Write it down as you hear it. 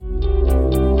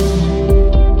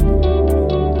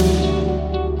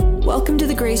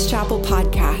Chapel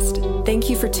podcast. Thank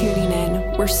you for tuning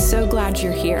in. We're so glad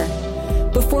you're here.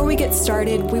 Before we get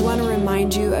started, we want to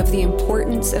remind you of the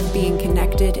importance of being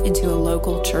connected into a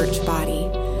local church body.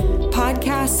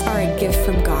 Podcasts are a gift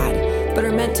from God, but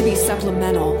are meant to be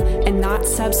supplemental and not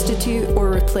substitute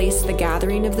or replace the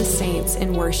gathering of the saints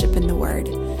in worship in the Word.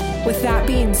 With that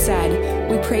being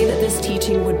said, we pray that this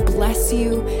teaching would bless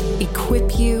you,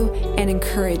 equip you, and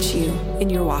encourage you in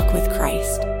your walk with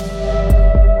Christ.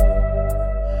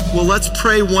 Well, let's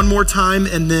pray one more time,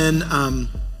 and then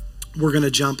we're going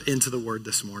to jump into the Word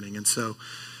this morning. And so,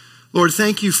 Lord,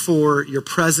 thank you for your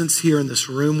presence here in this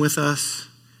room with us.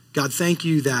 God, thank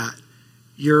you that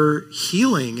you're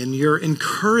healing and you're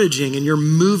encouraging and you're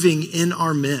moving in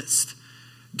our midst.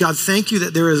 God, thank you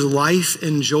that there is life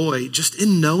and joy just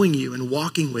in knowing you and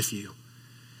walking with you.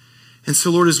 And so,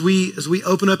 Lord, as we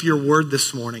open up your word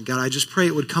this morning, God, I just pray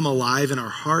it would come alive in our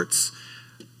hearts.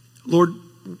 Lord,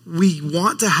 we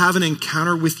want to have an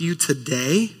encounter with you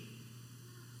today.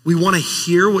 We want to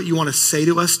hear what you want to say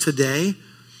to us today.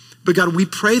 But God, we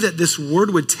pray that this word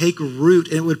would take root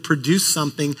and it would produce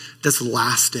something that's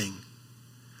lasting.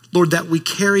 Lord, that we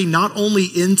carry not only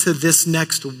into this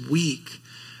next week,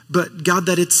 but God,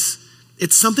 that it's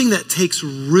something that takes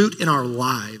root in our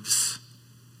lives.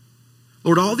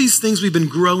 Lord, all these things we've been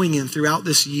growing in throughout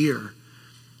this year,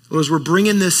 Lord, as we're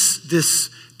bringing this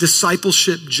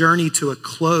discipleship journey to a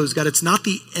close, God, it's not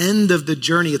the end of the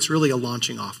journey, it's really a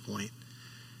launching off point.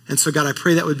 And so, God, I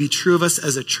pray that would be true of us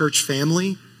as a church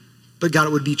family, but God, it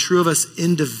would be true of us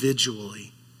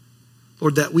individually.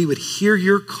 Lord, that we would hear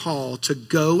your call to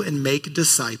go and make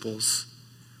disciples,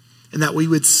 and that we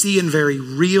would see in very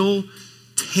real,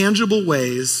 tangible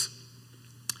ways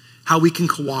how we can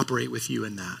cooperate with you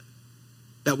in that.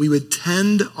 That we would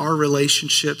tend our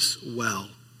relationships well.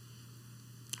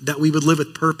 That we would live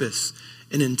with purpose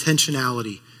and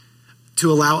intentionality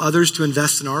to allow others to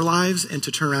invest in our lives and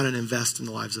to turn around and invest in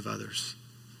the lives of others.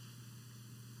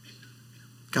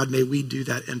 God, may we do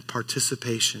that in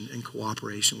participation and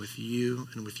cooperation with you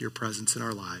and with your presence in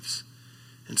our lives.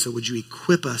 And so would you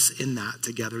equip us in that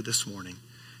together this morning?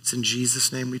 It's in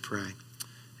Jesus' name we pray.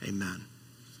 Amen.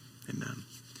 Amen.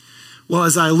 Well,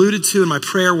 as I alluded to in my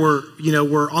prayer,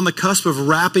 we're on the cusp of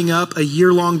wrapping up a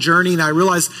year-long journey. And I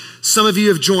realize some of you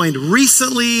have joined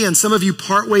recently and some of you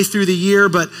partway through the year.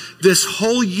 But this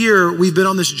whole year, we've been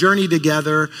on this journey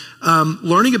together,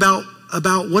 learning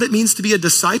about what it means to be a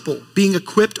disciple, being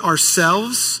equipped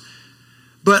ourselves.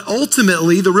 But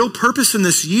ultimately, the real purpose in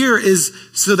this year is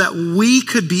so that we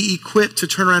could be equipped to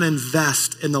turn around and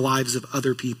invest in the lives of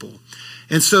other people.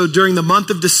 And so during the month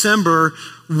of December,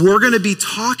 we're going to be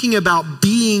talking about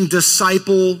being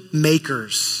disciple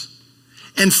makers.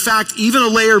 In fact, even a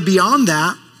layer beyond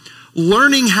that,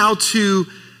 learning how to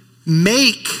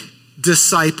make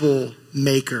disciple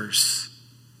makers.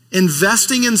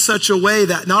 Investing in such a way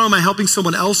that not only am I helping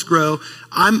someone else grow,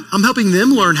 I'm helping them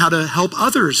learn how to help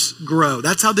others grow.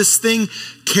 That's how this thing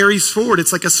carries forward.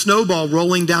 It's like a snowball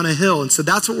rolling down a hill. And so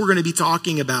that's what we're going to be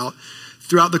talking about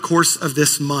throughout the course of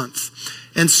this month.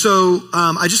 And so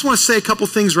I just want to say a couple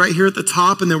things right here at the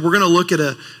top, and then we're going to look at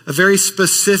a very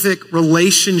specific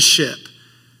relationship,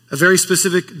 a very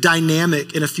specific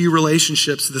dynamic in a few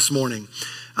relationships this morning.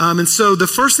 And so the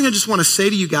first thing I just want to say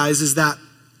to you guys is that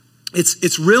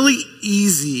it's really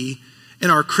easy in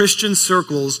our Christian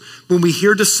circles when we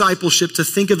hear discipleship to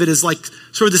think of it as like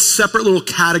sort of this separate little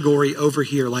category over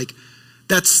here. Like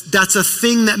that's a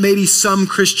thing that maybe some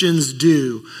Christians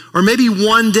do. Or maybe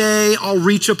one day I'll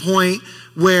reach a point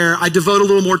where I devote a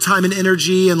little more time and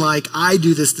energy and like I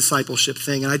do this discipleship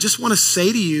thing. And I just want to say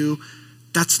to you,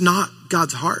 that's not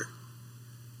God's heart.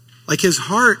 Like his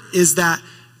heart is that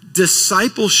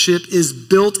discipleship is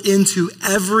built into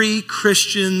every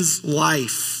Christian's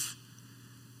life.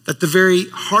 That the very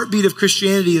heartbeat of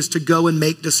Christianity is to go and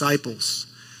make disciples.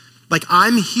 Like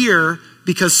I'm here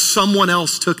because someone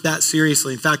else took that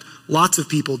seriously. In fact, lots of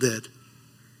people did.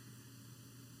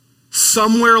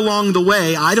 Somewhere along the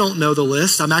way, I don't know the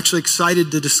list. I'm actually excited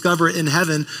to discover it in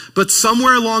heaven. But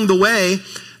somewhere along the way,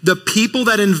 the people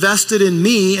that invested in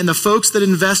me and the folks that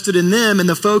invested in them and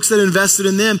the folks that invested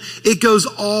in them, it goes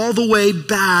all the way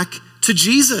back to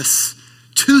Jesus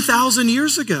 2,000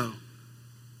 years ago.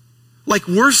 Like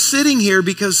we're sitting here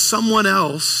because someone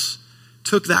else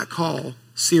took that call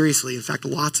seriously. In fact,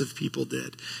 lots of people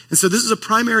did. And so this is a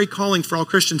primary calling for all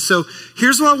Christians. So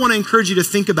here's what I want to encourage you to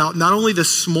think about, not only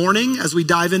this morning as we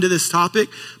dive into this topic,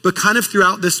 but kind of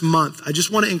throughout this month. I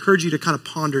just want to encourage you to kind of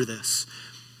ponder this.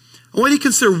 I want you to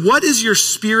consider, what is your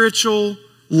spiritual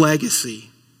legacy?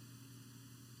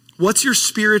 What's your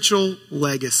spiritual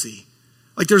legacy?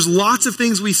 Like there's lots of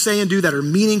things we say and do that are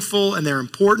meaningful and they're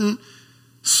important.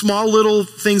 Small little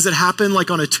things that happen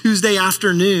like on a Tuesday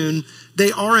afternoon,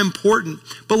 they are important.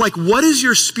 But like, what is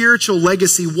your spiritual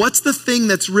legacy? What's the thing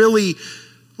that's really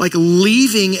like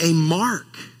leaving a mark?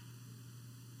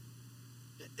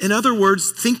 In other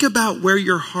words, think about where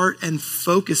your heart and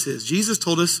focus is. Jesus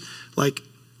told us, like,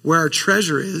 where our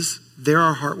treasure is, there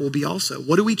our heart will be also.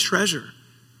 What do we treasure?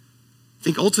 I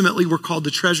think ultimately we're called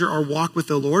to treasure our walk with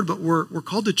the Lord, but we're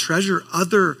called to treasure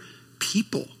other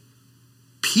people.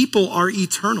 People are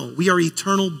eternal. We are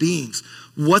eternal beings.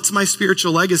 What's my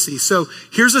spiritual legacy? So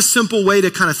here's a simple way to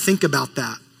kind of think about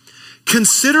that.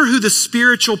 Consider who the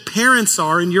spiritual parents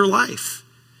are in your life.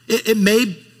 It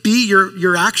may be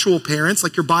your actual parents,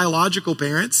 like your biological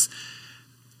parents.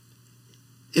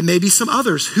 It may be some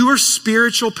others. Who are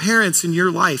spiritual parents in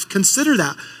your life? Consider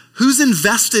that. Who's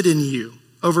invested in you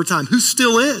over time? Who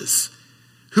still is?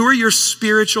 Who are your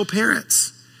spiritual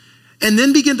parents? And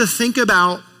then begin to think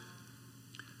about,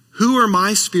 who are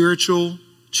my spiritual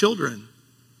children?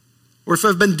 Or if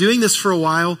I've been doing this for a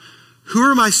while, who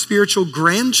are my spiritual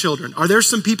grandchildren? Are there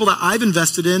some people that I've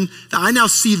invested in that I now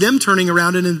see them turning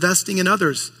around and investing in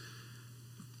others?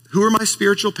 Who are my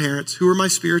spiritual parents? Who are my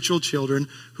spiritual children?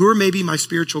 Who are maybe my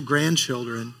spiritual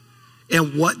grandchildren?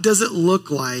 And what does it look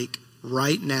like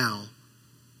right now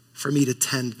for me to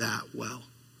tend that well?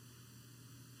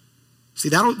 See,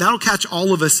 that'll catch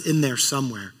all of us in there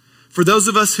somewhere. For those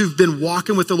of us who've been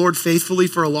walking with the Lord faithfully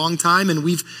for a long time and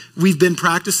we've been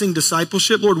practicing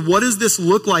discipleship, Lord, what does this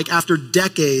look like after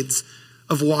decades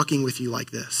of walking with you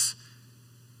like this?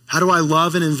 How do I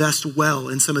love and invest well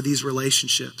in some of these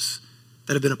relationships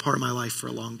that have been a part of my life for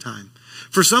a long time?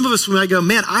 For some of us, we might go,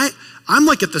 man, I'm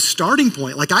like at the starting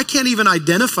point. Like I can't even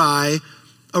identify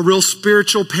a real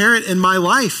spiritual parent in my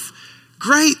life.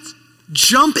 Great,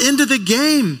 jump into the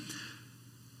game.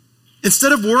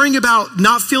 Instead of worrying about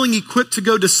not feeling equipped to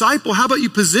go disciple, how about you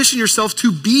position yourself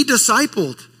to be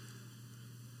discipled?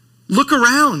 Look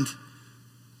around.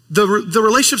 The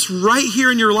relationships right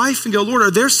here in your life and go, Lord, are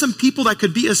there some people that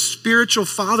could be a spiritual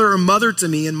father or mother to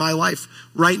me in my life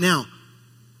right now?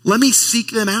 Let me seek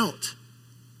them out.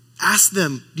 Ask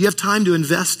them, do you have time to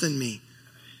invest in me?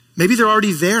 Maybe they're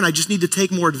already there and I just need to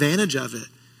take more advantage of it.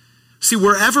 See,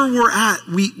 wherever we're at,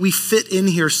 we fit in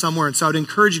here somewhere. And so I would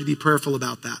encourage you to be prayerful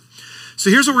about that. So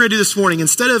here's what we're gonna do this morning.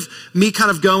 Instead of me kind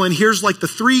of going, here's like the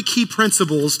 3 key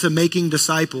principles to making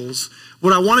disciples,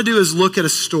 what I wanna do is look at a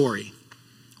story.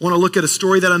 I wanna look at a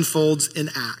story that unfolds in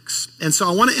Acts. And so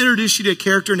I wanna introduce you to a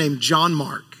character named John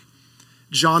Mark.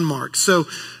 John Mark. So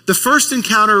the first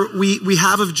encounter we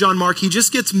have of John Mark, he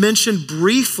just gets mentioned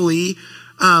briefly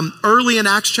early in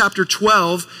Acts chapter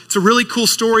 12. It's a really cool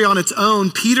story on its own.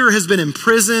 Peter has been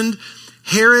imprisoned.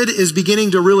 Herod is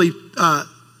beginning to really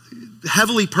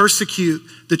heavily persecute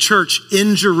the church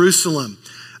in Jerusalem.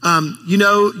 You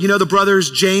know the brothers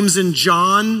James and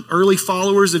John, early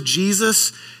followers of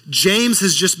Jesus. James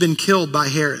has just been killed by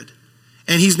Herod,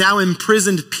 and he's now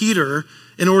imprisoned Peter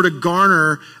in order to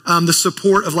garner the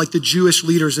support of like the Jewish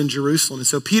leaders in Jerusalem. And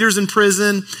so Peter's in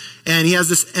prison, and he has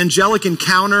this angelic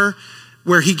encounter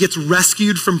where he gets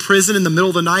rescued from prison in the middle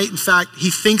of the night. In fact,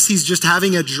 he thinks he's just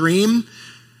having a dream.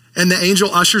 And the angel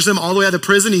ushers him all the way out of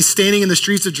prison. He's standing in the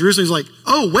streets of Jerusalem. He's like,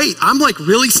 oh, wait, I'm like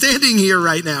really standing here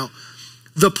right now.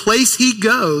 The place he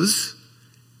goes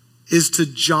is to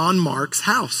John Mark's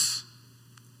house.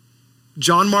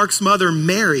 John Mark's mother,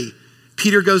 Mary.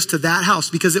 Peter goes to that house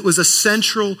because it was a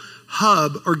central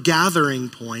hub or gathering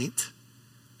point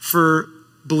for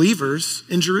believers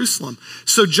in Jerusalem.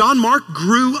 So John Mark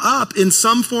grew up in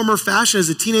some form or fashion as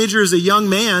a teenager, as a young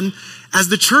man, as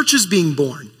the church is being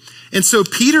born. And so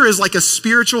Peter is like a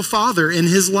spiritual father in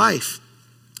his life.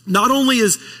 Not only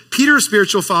is Peter a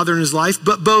spiritual father in his life,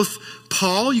 but both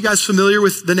Paul, you guys familiar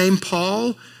with the name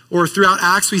Paul? Or throughout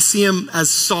Acts, we see him as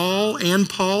Saul and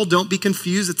Paul. Don't be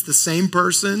confused. It's the same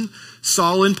person,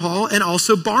 Saul and Paul, and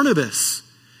also Barnabas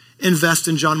invest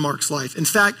in John Mark's life. In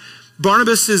fact,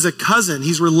 Barnabas is a cousin.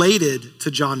 He's related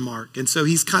to John Mark. And so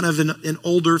he's kind of an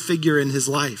older figure in his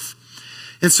life.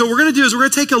 And so what we're going to do is we're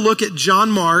going to take a look at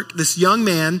John Mark, this young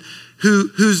man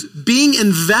who's being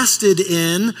invested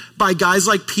in by guys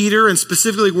like Peter, and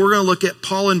specifically we're going to look at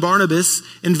Paul and Barnabas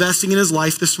investing in his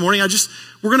life this morning.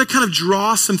 We're going to kind of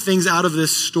draw some things out of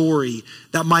this story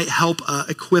that might help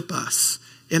equip us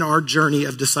in our journey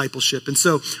of discipleship. And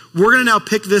so we're going to now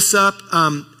pick this up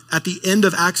at the end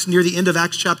of Acts, near the end of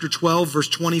Acts chapter 12, verse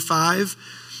 25.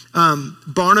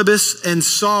 Barnabas and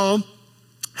Saul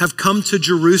have come to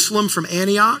Jerusalem from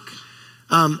Antioch.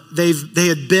 They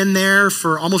had been there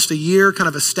for almost a year, kind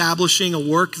of establishing a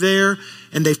work there,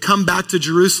 and they've come back to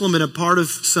Jerusalem and a part of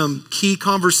some key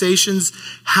conversations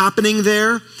happening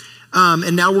there.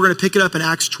 And now we're going to pick it up in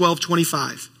Acts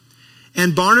 12:25.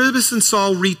 And Barnabas and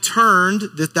Saul returned,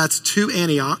 that's to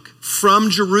Antioch, from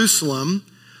Jerusalem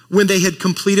when they had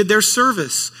completed their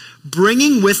service,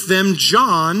 bringing with them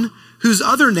John, whose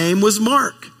other name was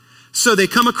Mark. So they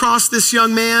come across this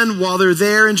young man while they're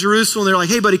there in Jerusalem. They're like,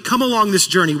 hey, buddy, come along this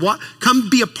journey. Come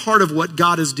be a part of what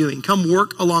God is doing. Come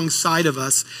work alongside of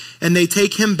us. And they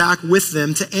take him back with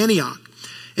them to Antioch.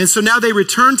 And so now they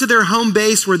return to their home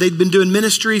base where they'd been doing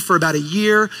ministry for about a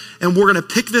year. And we're going to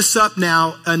pick this up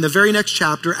now in the very next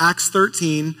chapter, Acts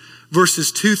 13,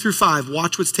 verses 2-5.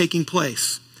 Watch what's taking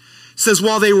place. It says,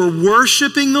 while they were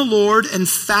worshiping the Lord and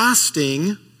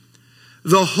fasting,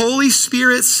 the Holy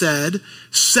Spirit said,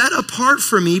 set apart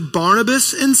for me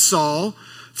Barnabas and Saul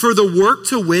for the work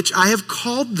to which I have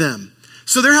called them.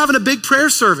 So they're having a big prayer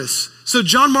service. So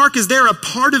John Mark is there, a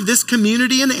part of this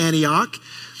community in Antioch.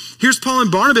 Here's Paul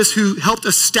and Barnabas who helped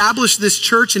establish this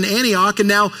church in Antioch. And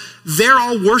now they're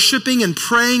all worshiping and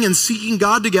praying and seeking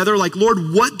God together. Like, Lord,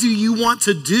 what do you want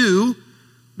to do?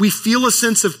 We feel a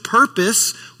sense of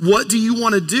purpose. What do you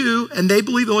want to do? And they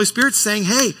believe the Holy Spirit's saying,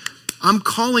 hey, I'm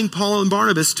calling Paul and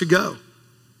Barnabas to go.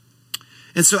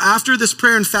 And so after this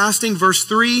prayer and fasting, verse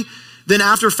 3, then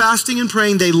after fasting and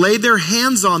praying, they laid their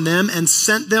hands on them and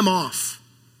sent them off.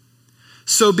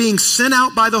 So being sent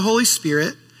out by the Holy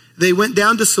Spirit, they went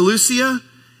down to Seleucia,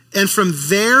 and from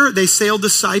there they sailed to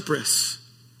Cyprus.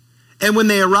 And when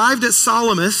they arrived at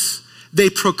Salamis, they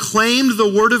proclaimed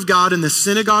the word of God in the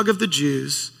synagogue of the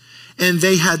Jews, and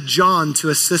they had John to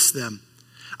assist them.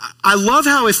 I love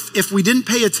how if we didn't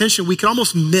pay attention, we could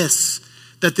almost miss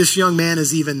that this young man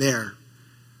is even there,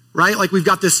 right? Like we've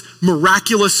got this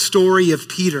miraculous story of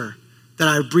Peter that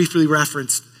I briefly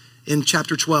referenced in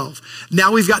chapter 12.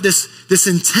 Now we've got this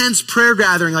intense prayer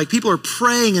gathering, like people are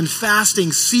praying and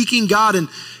fasting, seeking God, and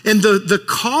the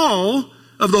call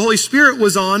of the Holy Spirit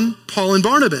was on Paul and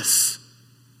Barnabas.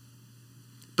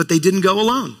 But they didn't go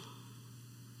alone.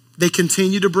 They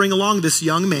continued to bring along this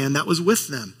young man that was with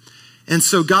them. And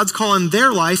so God's call in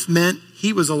their life meant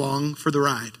he was along for the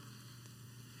ride.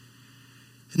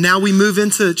 Now we move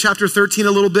into chapter 13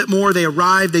 a little bit more. They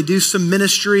arrive, they do some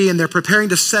ministry, and they're preparing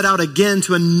to set out again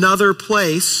to another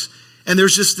place. And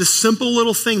there's just this simple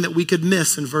little thing that we could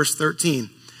miss in verse 13. It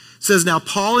says, now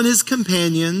Paul and his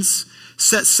companions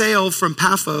set sail from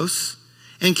Paphos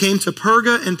and came to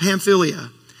Perga and Pamphylia.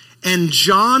 And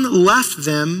John left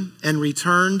them and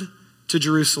returned to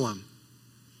Jerusalem.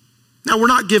 Now, we're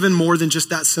not given more than just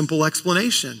that simple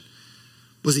explanation.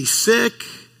 Was he sick?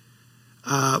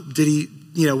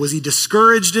 Was he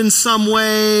discouraged in some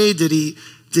way? Did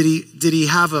he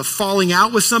have a falling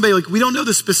out with somebody? Like, we don't know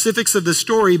the specifics of the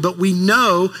story, but we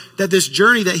know that this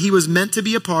journey that he was meant to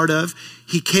be a part of,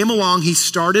 he came along, he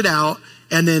started out,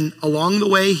 and then along the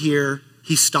way here,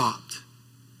 he stopped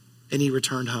and he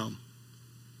returned home.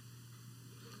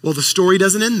 Well, the story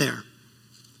doesn't end there.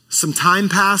 Some time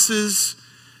passes.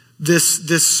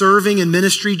 This serving and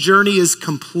ministry journey is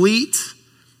complete.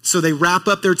 So they wrap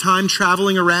up their time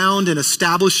traveling around and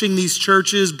establishing these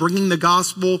churches, bringing the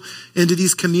gospel into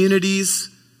these communities.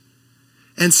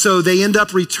 And so they end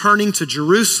up returning to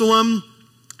Jerusalem.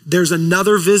 There's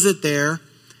another visit there.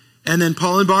 And then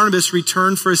Paul and Barnabas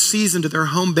return for a season to their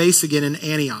home base again in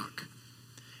Antioch.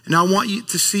 And I want you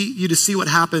to see what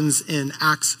happens in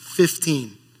Acts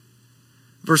 15,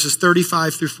 verses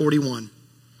 35-41.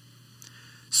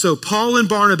 So Paul and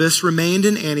Barnabas remained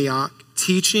in Antioch,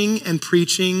 teaching and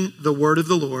preaching the word of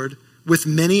the Lord with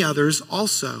many others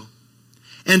also.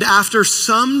 And after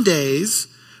some days,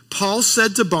 Paul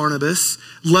said to Barnabas,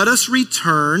 let us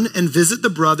return and visit the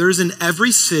brothers in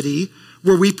every city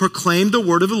where we proclaim the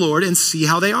word of the Lord and see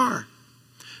how they are.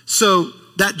 So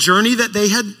that journey that they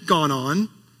had gone on,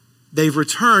 they've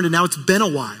returned, and now it's been a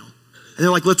while. And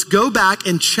they're like, let's go back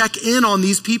and check in on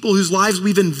these people whose lives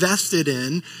we've invested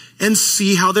in and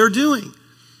see how they're doing.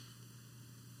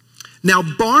 Now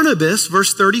Barnabas,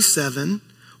 verse 37,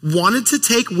 wanted to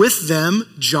take with them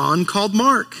John called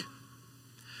Mark.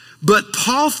 But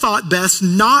Paul thought best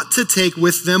not to take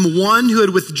with them one who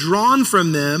had withdrawn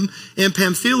from them in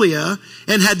Pamphylia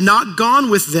and had not gone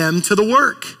with them to the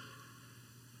work.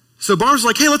 So Barnabas was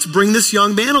like, hey, let's bring this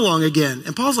young man along again.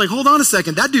 And Paul's like, hold on a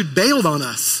second, that dude bailed on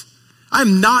us.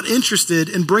 I'm not interested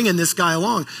in bringing this guy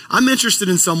along. I'm interested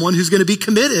in someone who's going to be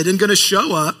committed and going to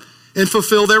show up and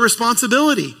fulfill their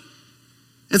responsibility.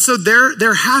 And so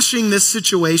they're hashing this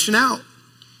situation out.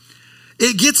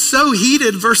 It gets so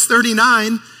heated, verse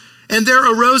 39, and there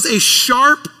arose a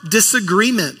sharp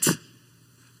disagreement.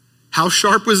 How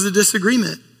sharp was the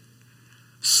disagreement?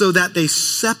 So that they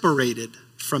separated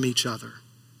from each other.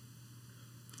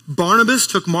 Barnabas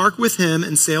took Mark with him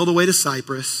and sailed away to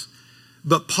Cyprus,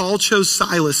 but Paul chose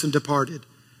Silas and departed,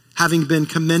 having been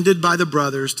commended by the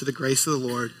brothers to the grace of the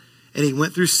Lord. And he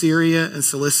went through Syria and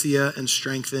Cilicia and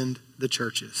strengthened the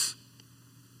churches.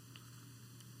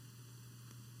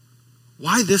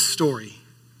 Why this story?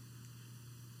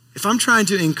 If I'm trying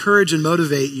to encourage and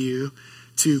motivate you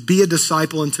to be a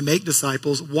disciple and to make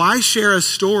disciples, why share a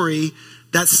story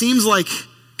that seems like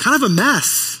kind of a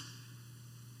mess?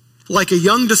 Like a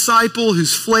young disciple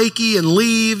who's flaky and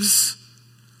leaves,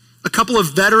 a couple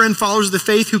of veteran followers of the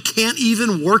faith who can't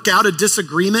even work out a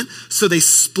disagreement, so they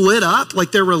split up,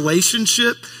 like their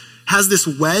relationship has this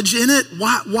wedge in it.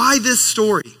 Why this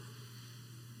story?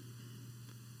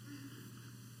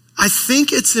 I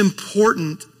think it's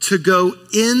important to go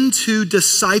into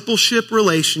discipleship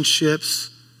relationships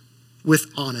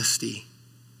with honesty,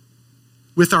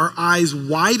 with our eyes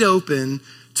wide open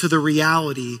to the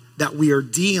reality that we are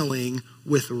dealing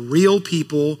with real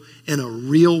people in a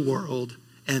real world,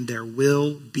 and there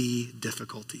will be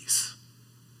difficulties.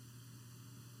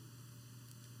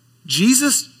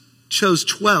 Jesus chose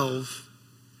 12,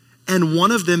 and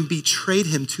one of them betrayed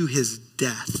him to his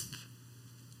death.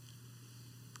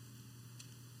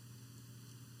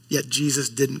 Yet Jesus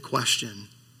didn't question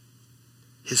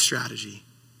his strategy.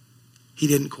 He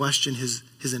didn't question his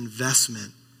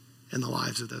investment in the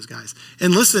lives of those guys.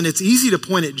 And listen, it's easy to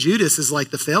point at Judas as like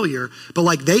the failure, but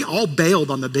like they all bailed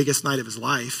on the biggest night of his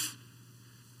life.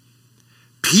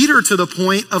 Peter to the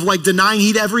point of like denying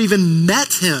he'd ever even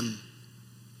met him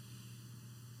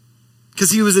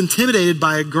because he was intimidated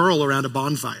by a girl around a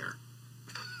bonfire.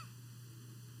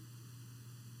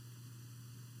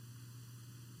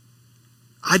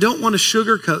 I don't want to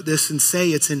sugarcoat this and say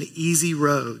it's an easy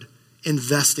road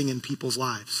investing in people's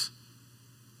lives.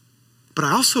 But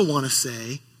I also want to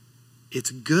say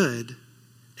it's good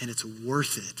and it's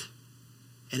worth it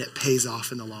and it pays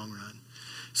off in the long run.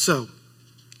 So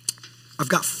I've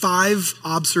got 5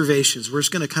 observations. We're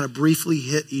just going to kind of briefly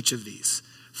hit each of these.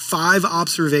 5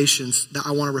 observations that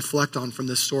I want to reflect on from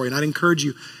this story. And I'd encourage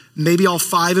you, maybe all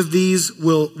 5 of these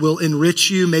will enrich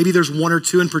you. Maybe there's 1 or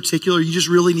 2 in particular you just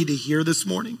really need to hear this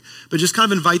morning. But just kind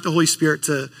of invite the Holy Spirit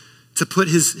to put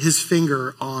his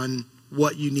finger on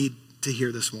what you need to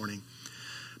hear this morning.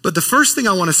 But the first thing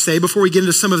I want to say before we get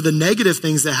into some of the negative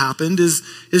things that happened is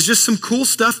just some cool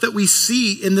stuff that we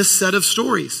see in this set of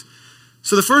stories.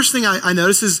 So the first thing I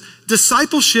notice is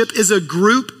discipleship is a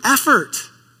group effort.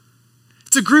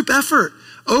 It's a group effort.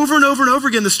 Over and over and over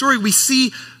again in the story, we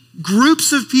see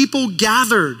groups of people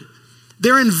gathered.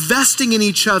 They're investing in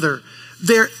each other.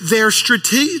 They're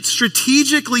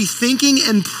strategically thinking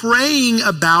and praying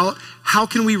about how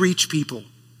can we reach people.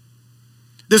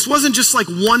 This wasn't just like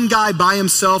one guy by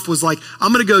himself was like,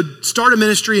 I'm going to go start a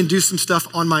ministry and do some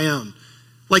stuff on my own.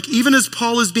 Like even as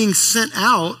Paul is being sent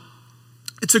out,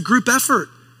 it's a group effort.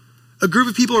 A group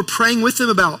of people are praying with him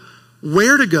about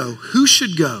where to go, who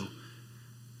should go.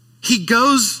 He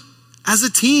goes as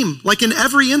a team, like in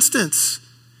every instance.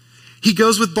 He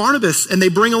goes with Barnabas and they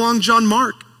bring along John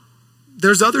Mark.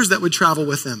 There's others that would travel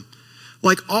with him.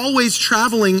 Like always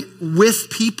traveling with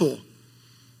people.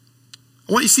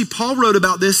 I want you to see Paul wrote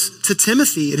about this to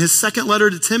Timothy in his second letter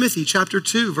to Timothy, chapter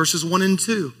 2, verses 1 and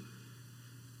 2.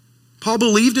 Paul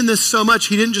believed in this so much,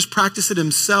 he didn't just practice it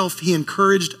himself, he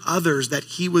encouraged others that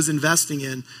he was investing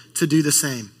in to do the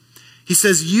same. He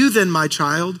says, you then, my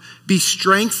child, be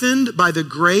strengthened by the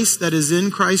grace that is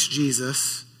in Christ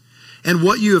Jesus, and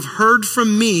what you have heard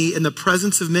from me in the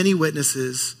presence of many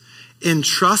witnesses,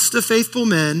 entrust to faithful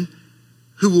men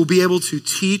who will be able to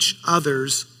teach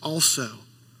others also.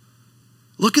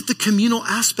 Look at the communal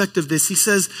aspect of this. He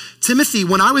says, Timothy,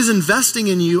 when I was investing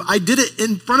in you, I did it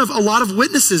in front of a lot of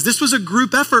witnesses. This was a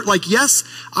group effort. Like, yes,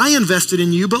 I invested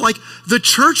in you, but like the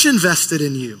church invested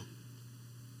in you.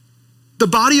 The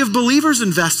body of believers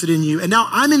invested in you. And now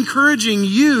I'm encouraging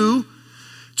you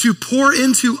to pour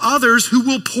into others who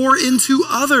will pour into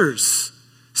others.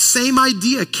 Same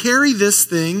idea. Carry this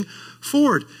thing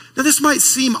forward. Now, this might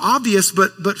seem obvious,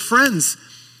 but friends,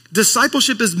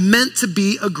 discipleship is meant to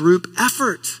be a group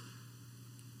effort.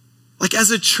 Like as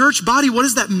a church body, what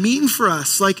does that mean for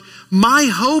us? Like my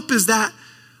hope is that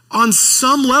on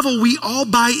some level we all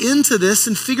buy into this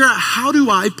and figure out how do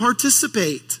I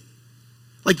participate?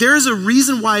 Like there is a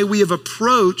reason why we have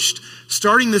approached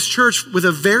starting this church with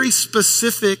a very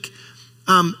specific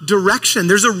direction.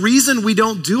 There's a reason we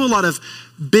don't do a lot of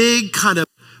big kind of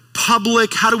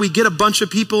public, how do we get a bunch of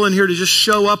people in here to just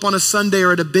show up on a Sunday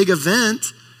or at a big event?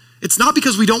 It's not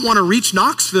because we don't want to reach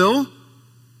Knoxville.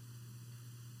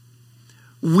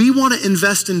 We want to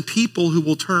invest in people who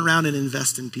will turn around and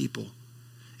invest in people.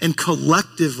 And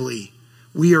collectively,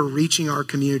 we are reaching our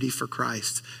community for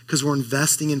Christ because we're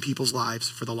investing in people's lives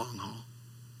for the long haul.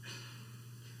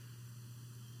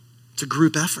 It's a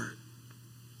group effort.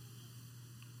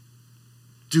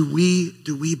 Do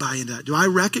we buy into that? Do I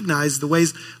recognize the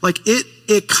ways, like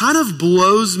it kind of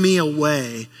blows me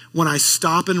away when I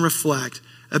stop and reflect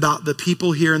about the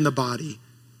people here in the body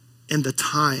and the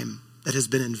time that has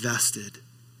been invested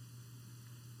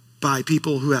by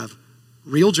people who have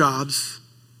real jobs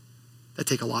that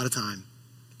take a lot of time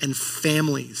and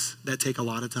families that take a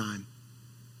lot of time,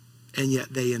 and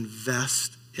yet they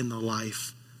invest in the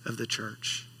life of the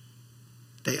church.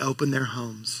 They open their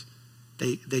homes.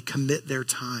 They commit their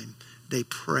time. They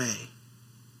pray.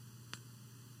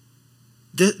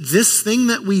 This thing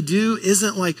that we do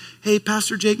isn't like, hey,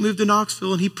 Pastor Jake moved to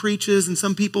Knoxville and he preaches and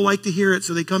some people like to hear it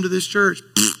so they come to this church.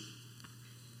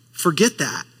 Forget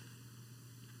that.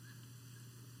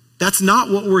 That's not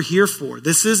what we're here for.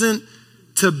 This isn't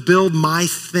to build my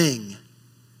thing.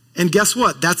 And guess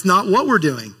what? That's not what we're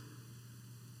doing.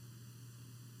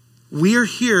 We are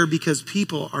here because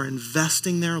people are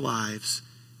investing their lives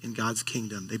in God's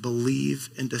kingdom. They believe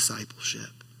in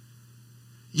discipleship.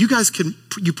 You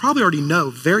probably already know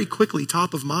very quickly,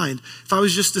 top of mind, if I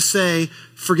was just to say,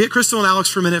 forget Crystal and Alex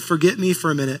for a minute, forget me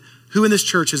for a minute, who in this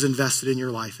church has invested in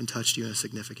your life and touched you in a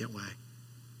significant way?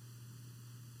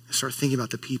 Start thinking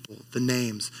about the people, the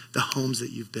names, the homes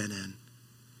that you've been in.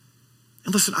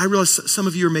 And listen, I realize some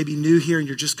of you are maybe new here and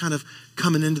you're just kind of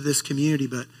coming into this community,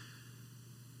 but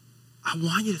I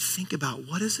want you to think about,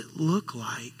 what does it look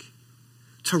like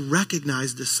to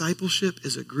recognize discipleship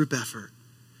is a group effort?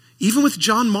 Even with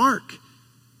John Mark,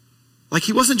 like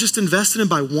he wasn't just invested in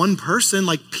by one person,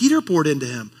 like Peter poured into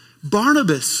him,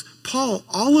 Barnabas, Paul,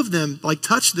 all of them like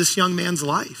touched this young man's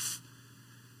life.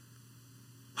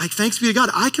 Like, thanks be to God,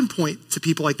 I can point to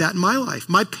people like that in my life.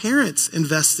 My parents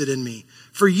invested in me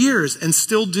for years and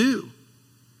still do.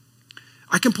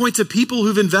 I can point to people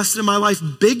who've invested in my life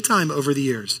big time over the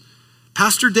years.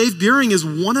 Pastor Dave Buring is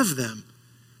one of them,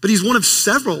 but he's one of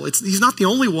several. He's not the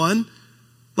only one.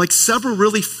 Like several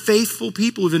really faithful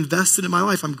people who've invested in my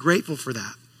life. I'm grateful for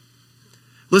that.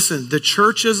 Listen, the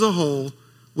church as a whole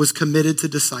was committed to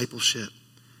discipleship.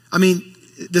 I mean,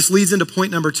 this leads into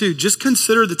point number 2. Just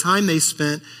consider the time they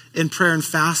spent in prayer and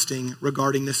fasting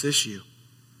regarding this issue.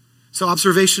 So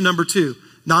observation number 2,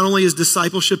 not only is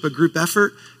discipleship a group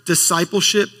effort,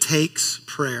 discipleship takes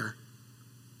prayer.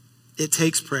 It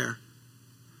takes prayer.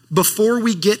 Before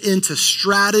we get into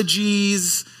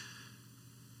strategies,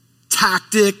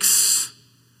 tactics,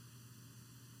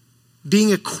 being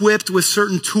equipped with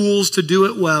certain tools to do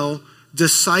it well,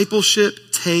 discipleship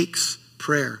takes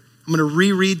prayer. I'm going to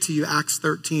reread to you Acts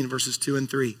 13, verses 2 and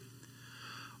 3.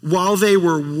 While they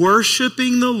were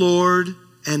worshiping the Lord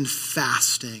and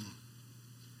fasting,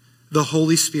 the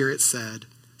Holy Spirit said,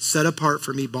 set apart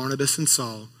for me Barnabas and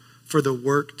Saul for the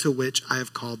work to which I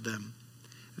have called them.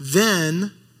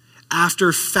 Then,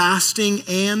 after fasting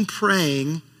and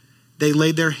praying, they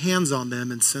laid their hands on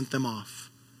them and sent them off.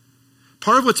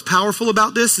 Part of what's powerful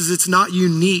about this is it's not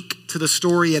unique to the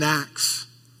story in Acts.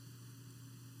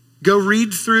 Go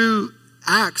read through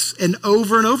Acts, and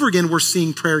over again, we're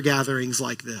seeing prayer gatherings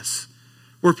like this,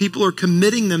 where people are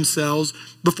committing themselves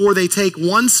before they take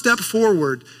one step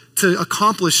forward to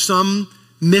accomplish some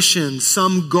mission,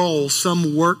 some goal,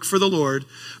 some work for the Lord.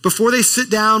 Before they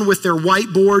sit down with their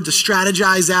whiteboard to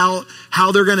strategize out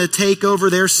how they're going to take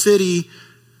over their city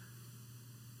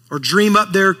or dream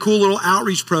up their cool little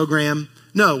outreach program.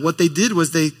 No, what they did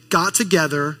was they got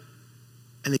together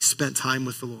and they spent time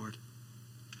with the Lord.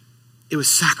 It was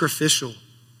sacrificial.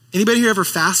 Anybody here ever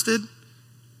fasted?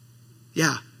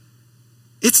 Yeah.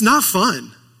 It's not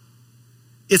fun.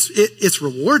 It's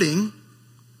rewarding.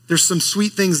 There's some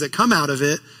sweet things that come out of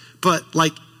it, but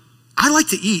like, I like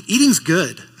to eat. Eating's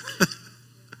good.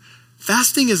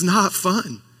 Fasting is not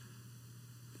fun.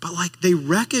 But like, they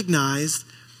recognized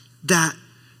that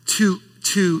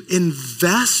to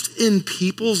invest in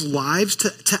people's lives,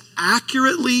 to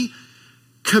accurately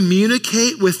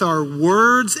communicate with our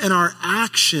words and our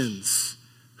actions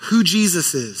who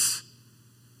Jesus is,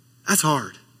 that's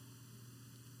hard.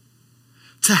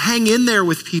 To hang in there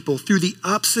with people through the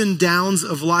ups and downs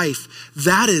of life,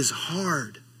 that is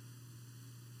hard.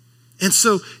 And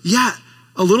so, yeah,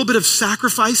 a little bit of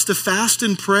sacrifice to fast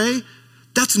and pray,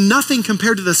 that's nothing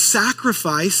compared to the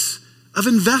sacrifice of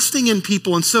investing in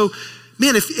people. And so,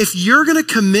 man, if you're going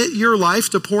to commit your life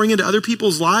to pouring into other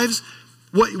people's lives,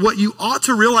 what you ought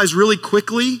to realize really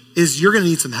quickly is you're going to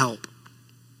need some help.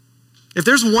 If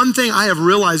there's one thing I have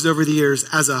realized over the years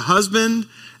as a husband,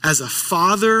 as a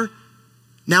father,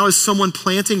 now as someone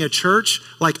planting a church,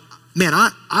 like, man,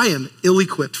 I am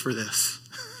ill-equipped for this.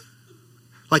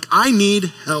 Like, I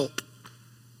need help.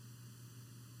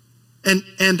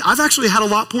 And I've actually had a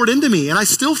lot poured into me, and I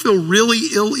still feel really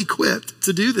ill-equipped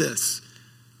to do this.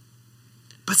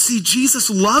 But see, Jesus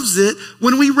loves it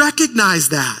when we recognize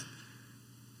that.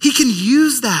 He can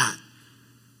use that.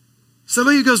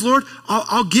 Somebody who goes, Lord,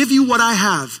 I'll give you what I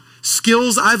have.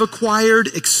 Skills I've acquired,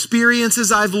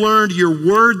 experiences I've learned, your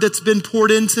word that's been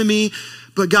poured into me.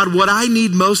 But God, what I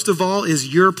need most of all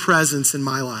is your presence in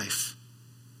my life.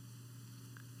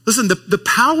 Listen, the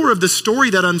power of the story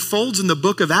that unfolds in the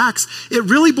book of Acts, it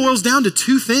really boils down to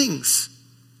two things.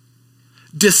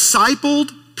 Discipled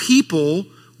people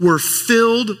were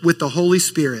filled with the Holy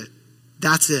Spirit.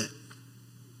 That's it.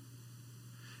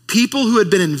 People who had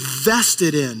been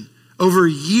invested in over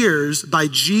years by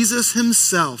Jesus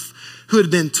himself, who had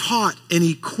been taught and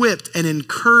equipped and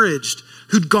encouraged,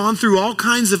 who'd gone through all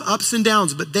kinds of ups and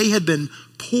downs, but they had been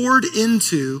poured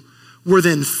into, were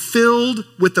then filled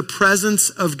with the presence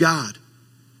of God.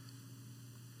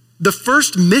 The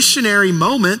first missionary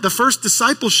moment, the first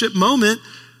discipleship moment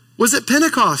was at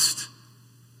Pentecost.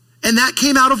 And that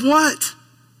came out of what?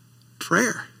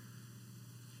 Prayer.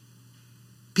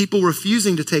 People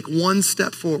refusing to take one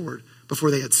step forward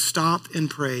before they had stopped and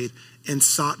prayed and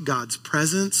sought God's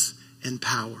presence and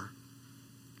power.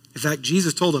 In fact,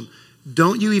 Jesus told them,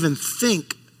 don't you even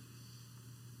think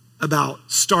about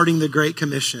starting the Great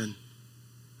Commission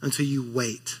until you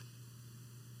wait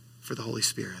for the Holy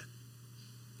Spirit.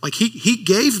 Like he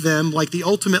gave them like the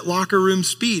ultimate locker room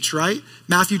speech, right?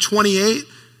 Matthew 28,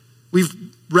 we've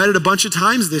read it a bunch of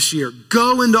times this year.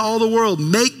 Go into all the world,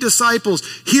 make disciples.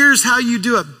 Here's how you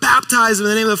do it. Baptize them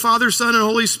in the name of the Father, Son, and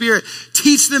Holy Spirit.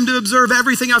 Teach them to observe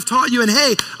everything I've taught you. And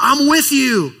hey, I'm with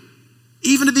you.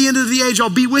 Even at the end of the age,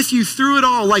 I'll be with you through it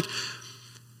all. Like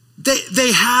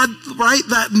they had, right,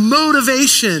 that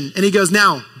motivation. And he goes,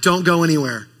 now, don't go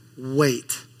anywhere.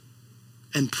 Wait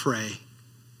and pray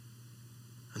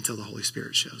until the Holy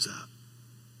Spirit shows up.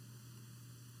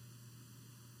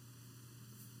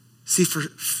 See,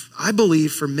 I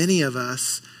believe for many of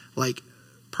us, like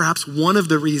perhaps one of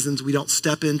the reasons we don't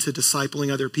step into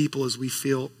discipling other people is we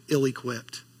feel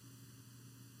ill-equipped.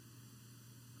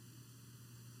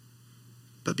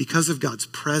 But because of God's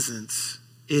presence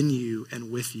in you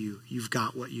and with you, you've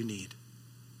got what you need.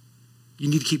 You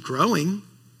need to keep growing.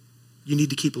 You need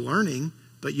to keep learning,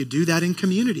 but you do that in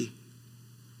community.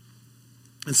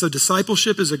 And so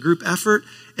discipleship is a group effort,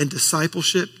 and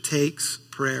discipleship takes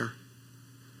prayer.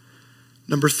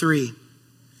 Number 3,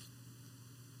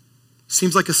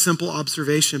 seems like a simple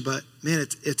observation, but man,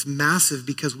 it's massive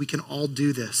because we can all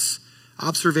do this.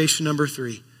 Observation number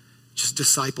 3, just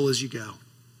disciple as you go.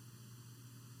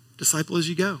 Disciple as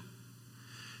you go.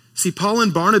 See, Paul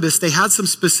and Barnabas, they had some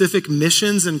specific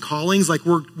missions and callings, like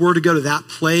we're to go to that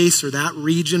place or that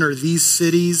region or these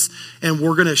cities, and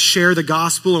we're going to share the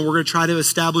gospel and we're going to try to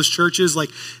establish churches. Like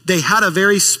they had a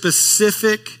very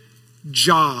specific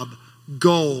job,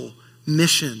 goal,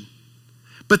 mission.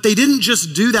 But they didn't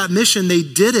just do that mission, they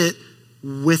did it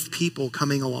with people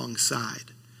coming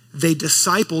alongside. They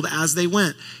discipled as they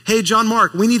went. Hey, John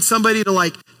Mark, we need somebody to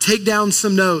like take down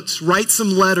some notes, write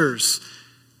some letters,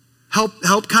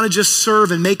 help kind of just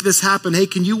serve and make this happen. Hey,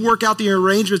 can you work out the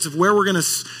arrangements of where we're going to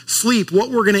sleep, what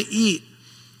we're going to eat?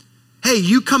 Hey,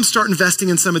 you come start investing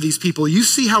in some of these people. You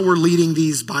see how we're leading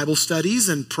these Bible studies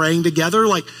and praying together.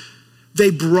 Like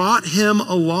they brought him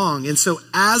along. And so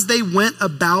as they went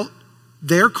about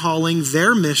their calling,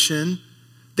 their mission,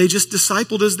 they just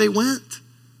discipled as they went.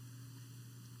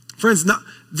 Friends,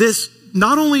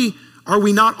 not only are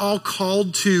we not all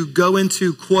called to go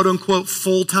into quote unquote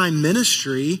full-time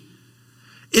ministry,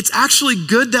 it's actually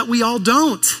good that we all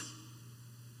don't.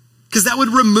 Because that would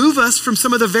remove us from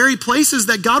some of the very places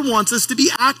that God wants us to be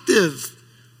active.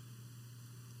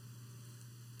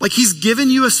 Like he's given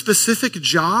you a specific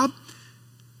job.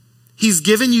 He's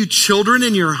given you children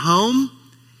in your home.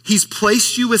 He's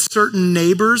placed you with certain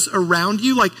neighbors around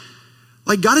you. Like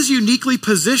God has uniquely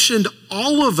positioned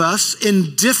all of us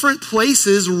in different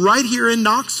places right here in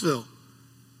Knoxville.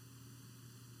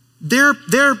 There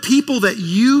are people that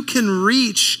you can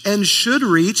reach and should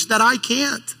reach that I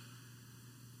can't.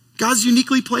 God's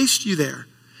uniquely placed you there.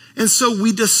 And so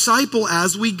we disciple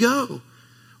as we go.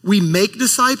 We make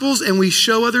disciples and we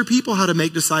show other people how to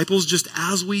make disciples just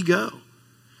as we go.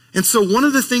 And so one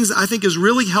of the things that I think is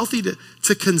really healthy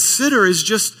to consider is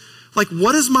just like,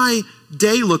 what does my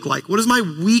day look like? What does my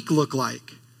week look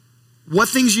like? What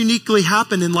things uniquely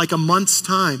happen in like a month's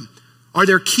time Are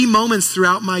there key moments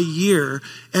throughout my year?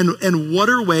 And what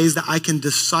are ways that I can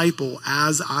disciple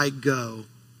as I go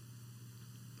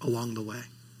along the way?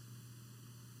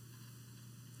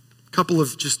 A couple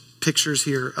of just pictures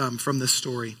here from this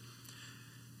story.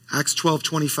 Acts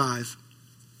 12:25.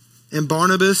 And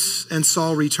Barnabas and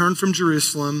Saul returned from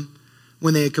Jerusalem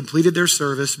when they had completed their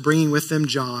service, bringing with them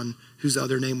John, whose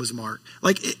other name was Mark.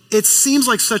 Like, it seems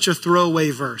like such a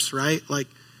throwaway verse, right? Like,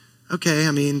 okay,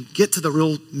 I mean, get to the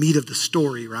real meat of the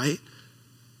story, right?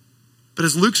 But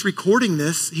as Luke's recording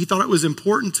this, he thought it was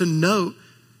important to note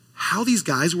how these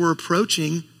guys were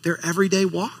approaching their everyday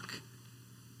walk.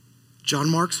 John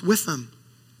Mark's with them.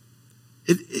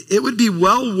 It would be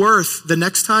well worth the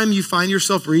next time you find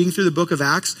yourself reading through the book of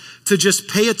Acts to just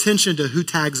pay attention to who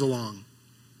tags along.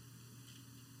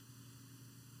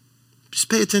 Just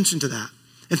pay attention to that.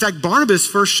 In fact, Barnabas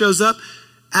first shows up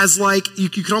as like, you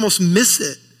could almost miss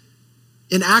it.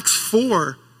 In Acts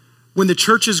 4, when the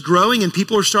church is growing and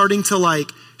people are starting to like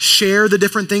share the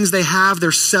different things they have,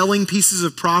 they're selling pieces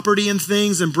of property and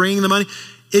things and bringing the money.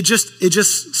 It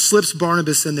just slips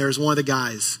Barnabas in there as one of the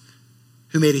guys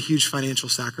who made a huge financial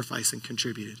sacrifice and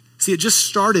contributed. See, it just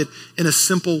started in a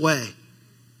simple way.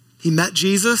 He met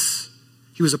Jesus.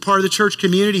 He was a part of the church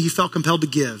community. He felt compelled to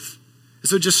give. And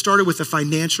so it just started with a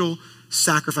financial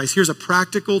sacrifice. Here's a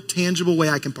practical, tangible way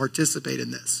I can participate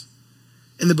in this.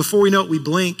 And then before we know it, we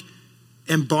blink,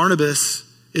 and Barnabas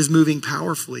is moving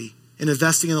powerfully and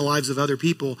investing in the lives of other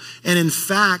people. And in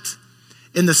fact,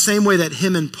 in the same way that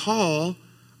him and Paul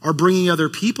are bringing other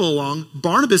people along,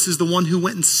 Barnabas is the one who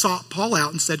went and sought Paul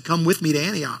out and said, come with me to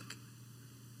Antioch.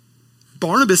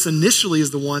 Barnabas initially is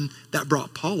the one that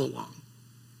brought Paul along.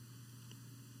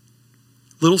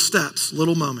 Little steps,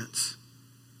 little moments.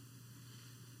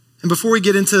 And before we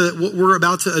get into what we're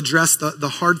about to address, the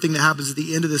hard thing that happens at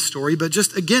the end of this story, but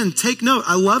just again, take note.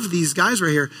 I love these guys right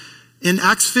here. In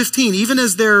Acts 15, even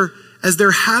as they're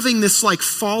having this like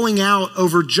falling out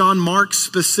over John Mark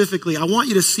specifically, I want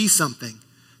you to see something.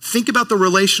 Think about the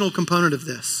relational component of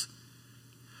this.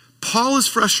 Paul is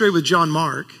frustrated with John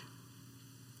Mark.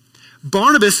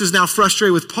 Barnabas is now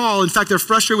frustrated with Paul. In fact, they're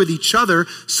frustrated with each other.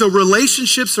 So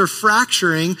relationships are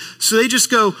fracturing. So they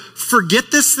just go, forget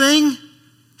this thing.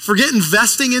 Forget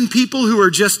investing in people who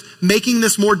are just making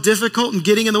this more difficult and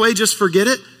getting in the way. Just forget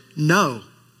it. No.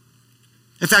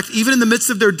 In fact, even in the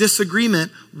midst of their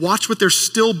disagreement, watch what they're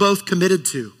still both committed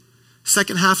to.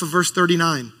 Second half of verse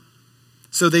 39.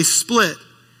 So they split,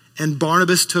 and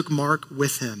Barnabas took Mark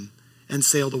with him and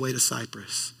sailed away to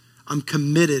Cyprus. I'm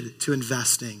committed to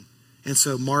investing. And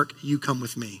so, Mark, you come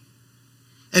with me.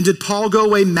 And did Paul go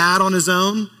away mad on his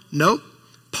own? Nope.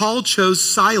 Paul chose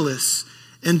Silas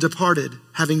and departed,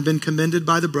 having been commended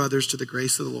by the brothers to the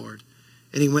grace of the Lord.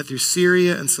 And he went through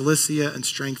Syria and Cilicia and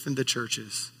strengthened the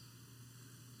churches.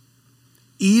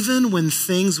 Even when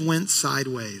things went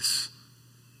sideways,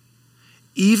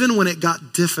 even when it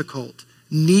got difficult,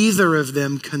 neither of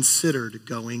them considered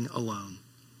going alone.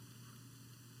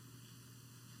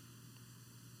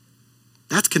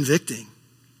 That's convicting.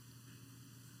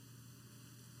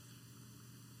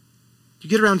 You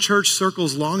get around church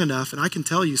circles long enough, and I can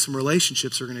tell you some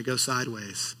relationships are going to go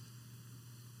sideways.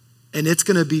 And it's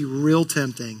going to be real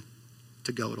tempting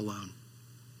to go it alone.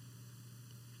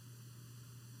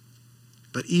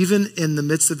 But even in the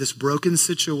midst of this broken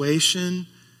situation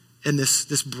and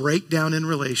this breakdown in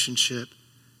relationship,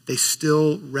 they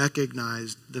still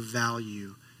recognized the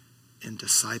value in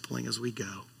discipling as we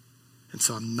go. And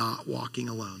so I'm not walking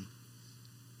alone.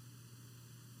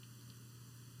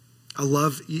 I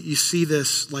love, you see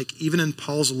this like even in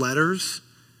Paul's letters.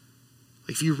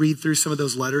 Like if you read through some of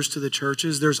those letters to the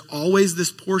churches, there's always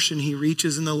this portion he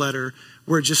reaches in the letter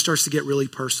where it just starts to get really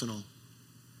personal.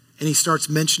 And he starts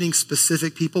mentioning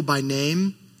specific people by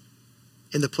name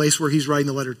in the place where he's writing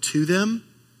the letter to them.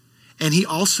 And he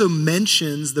also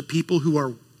mentions the people who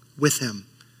are with him,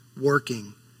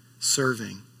 working,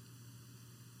 serving.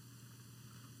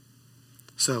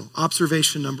 So,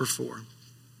 observation number 4.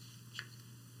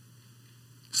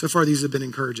 So far, these have been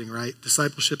encouraging, right?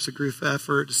 Discipleship's a group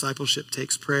effort. Discipleship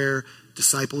takes prayer.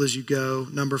 Disciple as you go.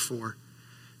 Number 4,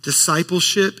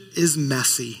 discipleship is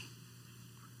messy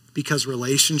because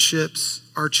relationships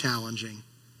are challenging.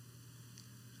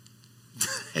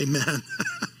 Amen.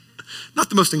 Not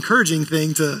the most encouraging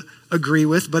thing to agree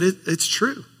with, but it's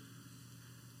true.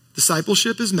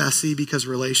 Discipleship is messy because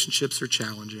relationships are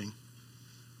challenging.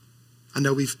 I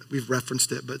know we've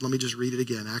referenced it, but let me just read it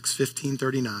again. Acts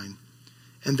 15:39.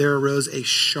 And there arose a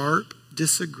sharp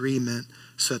disagreement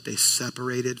so that they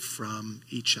separated from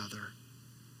each other.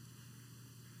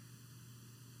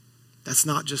 That's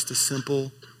not just a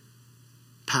simple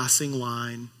passing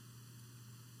line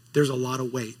there's a lot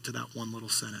of weight to that one little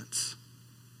sentence.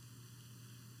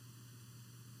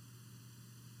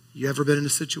 You ever been in a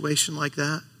situation like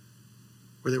that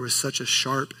where there was such a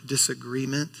sharp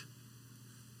disagreement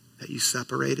that you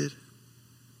separated?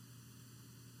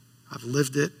 I've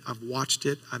lived it, I've watched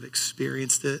it, I've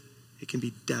experienced it. It can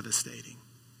be devastating.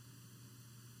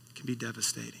 It can be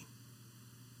devastating.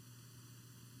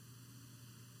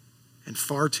 And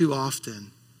far too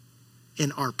often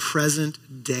in our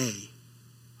present day,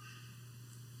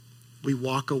 we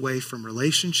walk away from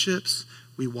relationships,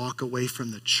 we walk away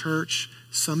from the church,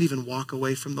 some even walk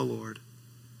away from the Lord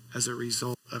as a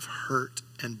result of hurt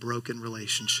and broken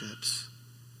relationships.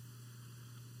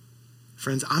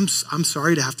 Friends, I'm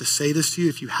sorry to have to say this to you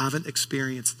if you haven't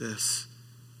experienced this,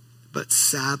 but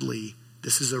sadly,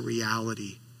 this is a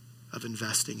reality of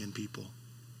investing in people.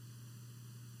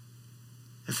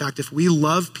 In fact, if we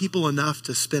love people enough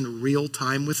to spend real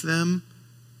time with them,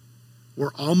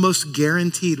 we're almost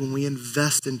guaranteed when we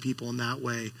invest in people in that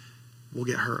way, we'll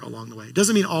get hurt along the way. It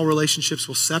doesn't mean all relationships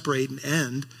will separate and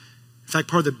end. In fact,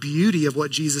 part of the beauty of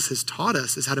what Jesus has taught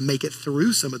us is how to make it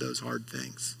through some of those hard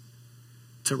things,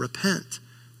 to repent,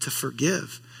 to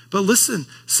forgive. But listen,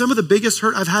 some of the biggest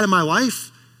hurt I've had in my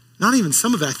life, not even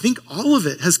some of it, I think all of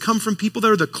it has come from people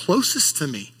that are the closest to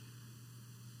me.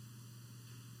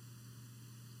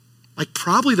 Like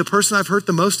probably the person I've hurt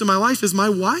the most in my life is my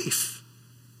wife.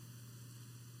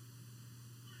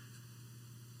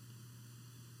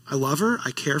 I love her,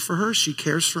 I care for her, she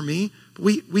cares for me, but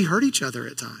we hurt each other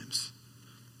at times.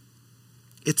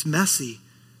 It's messy.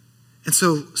 And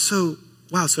so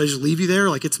I just leave you there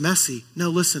like it's messy. No,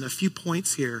 listen, a few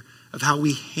points here of how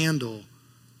we handle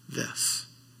this,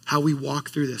 how we walk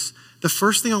through this. The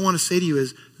first thing I want to say to you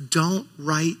is don't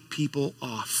write people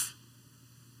off.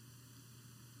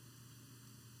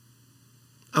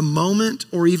 A moment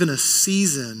or even a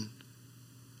season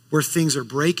where things are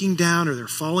breaking down or they're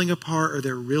falling apart or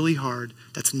they're really hard,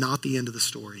 that's not the end of the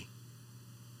story.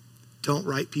 Don't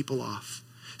write people off.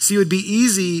 See, it would be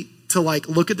easy to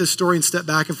look at this story and step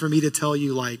back and for me to tell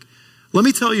you let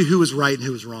me tell you who was right and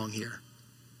who was wrong here.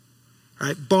 All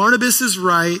right, Barnabas is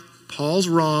right, Paul's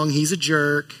wrong, he's a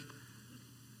jerk.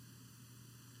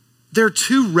 They're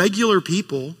two regular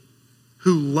people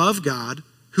who love God,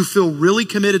 who feel really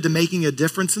committed to making a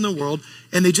difference in the world,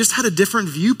 and they just had a different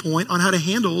viewpoint on how to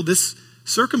handle this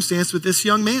circumstance with this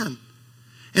young man.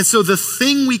 And so the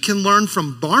thing we can learn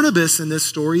from Barnabas in this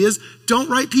story is don't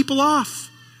write people off.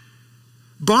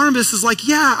 Barnabas is like,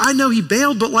 yeah, I know he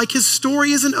bailed, but his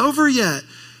story isn't over yet.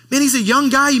 Man, he's a young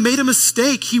guy, he made a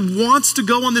mistake. He wants to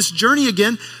go on this journey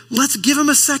again. Let's give him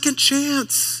a second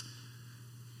chance.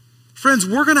 Friends,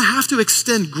 we're gonna have to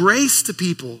extend grace to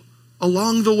people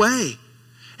along the way.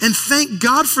 And thank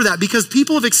God for that, because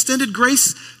people have extended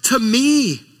grace to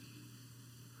me.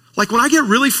 When I get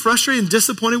really frustrated and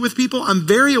disappointed with people, I'm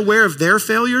very aware of their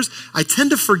failures. I tend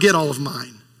to forget all of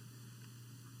mine.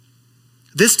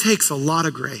 This takes a lot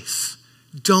of grace.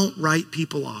 Don't write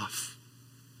people off.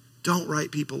 Don't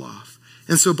write people off.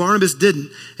 And so Barnabas didn't.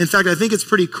 In fact, I think it's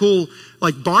pretty cool.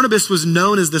 Barnabas was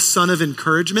known as the son of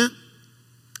encouragement.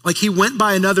 He went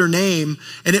by another name,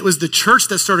 and it was the church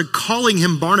that started calling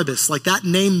him Barnabas. That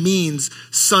name means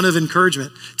son of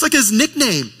encouragement. It's his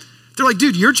nickname. They're like,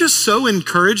 dude, you're just so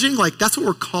encouraging. That's what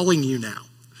we're calling you now.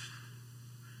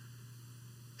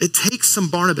 It takes some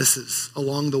Barnabases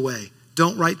along the way.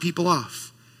 Don't write people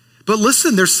off. But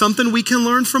listen, there's something we can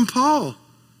learn from Paul.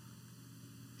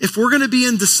 If we're going to be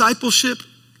in discipleship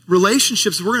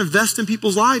relationships, if we're going to invest in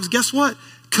people's lives, guess what?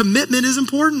 Commitment is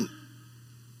important.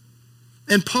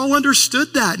 And Paul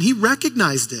understood that, and he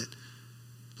recognized it.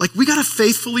 We got to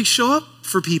faithfully show up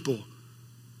for people.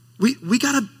 We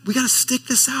got to stick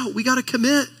this out. We got to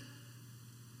commit.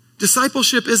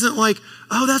 Discipleship isn't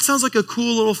oh, that sounds like a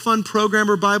cool little fun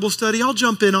program or Bible study. I'll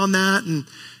jump in on that. And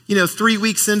 3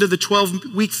 weeks into the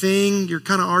 12-week thing, you're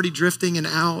kind of already drifting and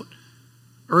out.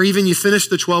 Or even you finish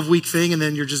the 12-week thing and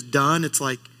then you're just done. It's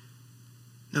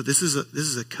no, this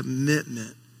is a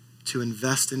commitment to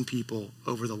invest in people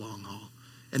over the long haul.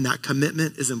 And that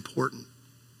commitment is important.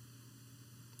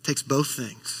 It takes both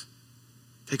things.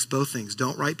 It takes both things.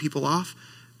 Don't write people off,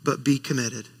 but be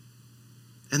committed.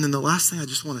 And then the last thing I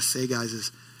just want to say, guys,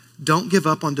 is don't give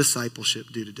up on discipleship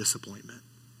due to disappointment.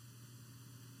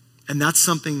 And that's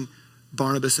something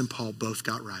Barnabas and Paul both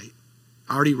got right.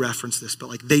 I already referenced this,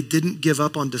 but they didn't give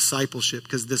up on discipleship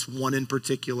because this one in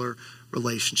particular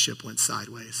relationship went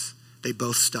sideways. They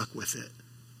both stuck with it.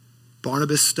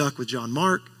 Barnabas stuck with John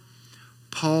Mark.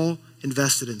 Paul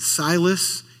invested in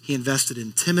Silas. He invested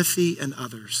in Timothy and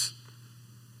others.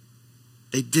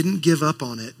 They didn't give up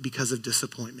on it because of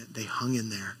disappointment. They hung in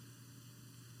there.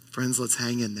 Friends, let's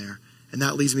hang in there. And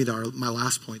that leads me to my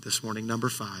last point this morning, number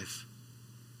 5.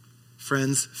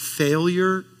 Friends,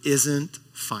 failure isn't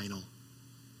final.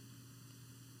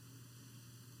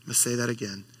 I'm going to say that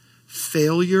again.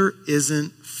 Failure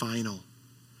isn't final.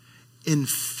 In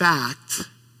fact,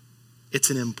 it's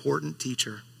an important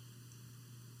teacher.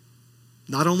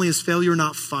 Not only is failure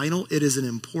not final, it is an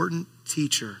important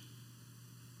teacher.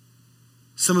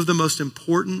 Some of the most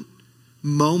important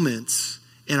moments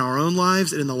in our own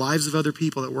lives and in the lives of other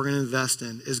people that we're going to invest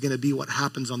in is going to be what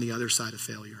happens on the other side of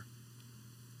failure.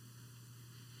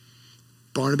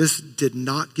 Barnabas did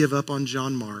not give up on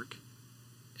John Mark,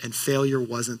 and failure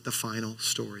wasn't the final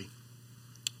story.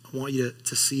 I want you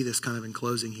to see this kind of in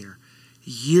closing here.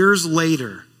 Years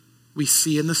later, we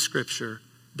see in the scripture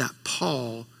that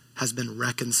Paul has been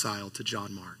reconciled to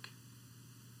John Mark.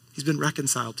 He's been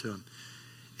reconciled to him.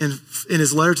 In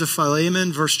his letter to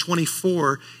Philemon, verse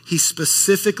 24, he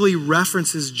specifically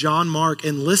references John Mark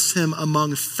and lists him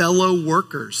among fellow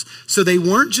workers. So they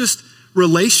weren't just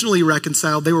relationally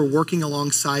reconciled, they were working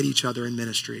alongside each other in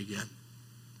ministry again.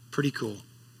 Pretty cool.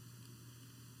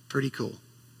 Pretty cool.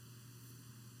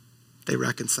 They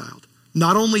reconciled.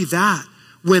 Not only that,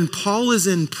 when Paul is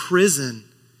in prison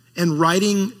and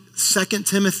writing 2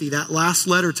 Timothy, that last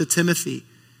letter to Timothy,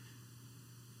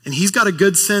 and he's got a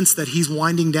good sense that he's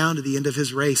winding down to the end of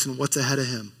his race and what's ahead of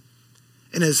him.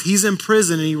 And as he's in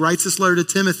prison and he writes this letter to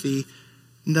Timothy,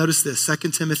 notice this,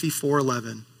 2 Timothy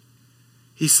 4:11.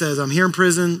 He says, I'm here in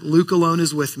prison, Luke alone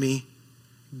is with me.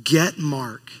 Get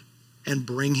Mark and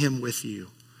bring him with you,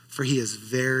 for he is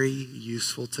very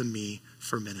useful to me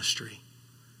for ministry.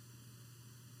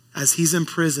 As he's in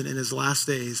prison in his last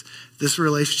days, this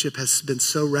relationship has been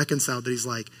so reconciled that he's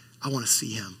like, I want to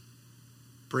see him.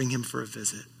 Bring him for a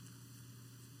visit.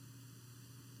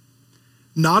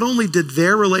 Not only did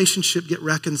their relationship get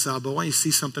reconciled, but I want you to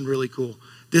see something really cool.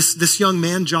 This young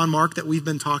man, John Mark, that we've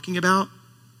been talking about,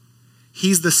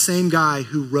 he's the same guy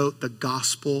who wrote the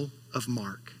Gospel of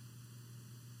Mark.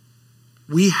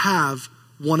 We have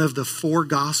one of the 4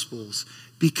 Gospels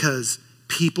because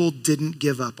people didn't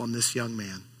give up on this young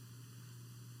man.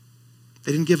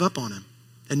 They didn't give up on him.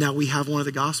 And now we have one of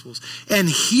the Gospels. And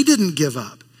he didn't give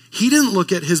up. He didn't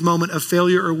look at his moment of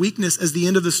failure or weakness as the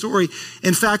end of the story.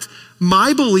 In fact,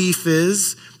 my belief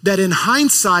is that in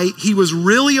hindsight, he was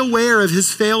really aware of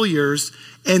his failures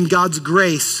and God's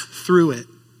grace through it.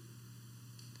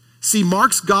 See,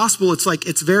 Mark's gospel,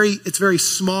 it's very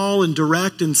small and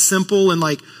direct and simple, and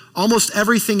like almost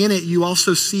everything in it you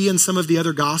also see in some of the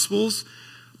other gospels.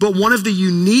 But one of the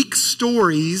unique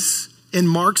stories in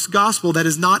Mark's gospel that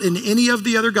is not in any of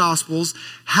the other gospels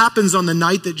happens on the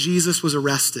night that Jesus was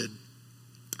arrested.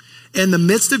 In the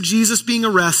midst of Jesus being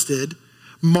arrested,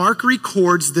 Mark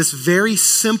records this very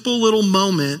simple little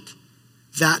moment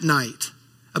that night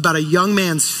about a young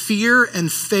man's fear and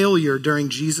failure during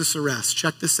Jesus' arrest.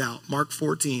 Check this out, Mark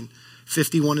 14,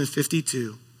 51 and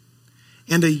 52.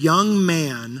 And a young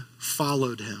man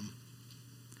followed him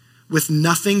with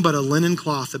nothing but a linen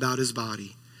cloth about his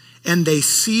body. And they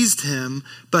seized him,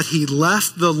 but he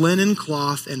left the linen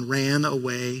cloth and ran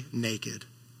away naked.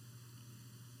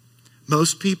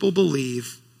 Most people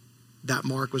believe that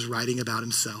Mark was writing about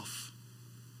himself.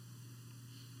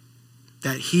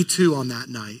 That he too on that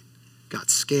night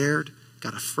got scared,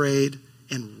 got afraid,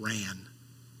 and ran.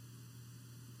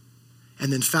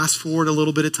 And then fast forward a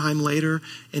little bit of time later,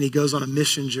 and he goes on a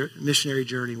missionary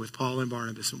journey with Paul and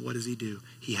Barnabas. And what does he do?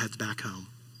 He heads back home.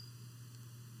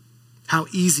 How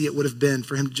easy it would have been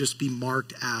for him to just be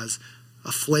marked as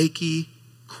a flaky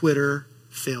quitter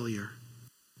failure.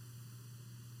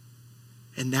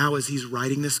 And now as he's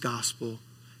writing this gospel,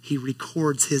 he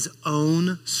records his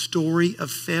own story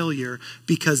of failure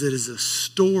because it is a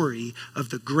story of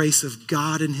the grace of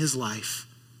God in his life.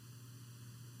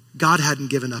 God hadn't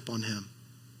given up on him.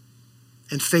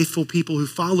 And faithful people who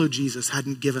followed Jesus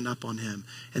hadn't given up on him.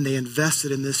 And they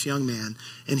invested in this young man.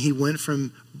 And he went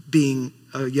from being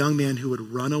a young man who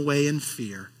would run away in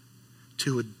fear to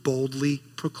who would boldly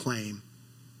proclaim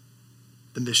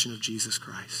the mission of Jesus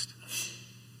Christ.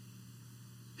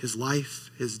 His life,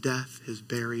 his death, his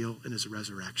burial, and his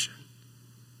resurrection.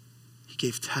 He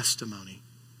gave testimony.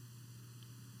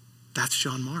 That's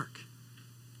John Mark.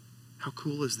 How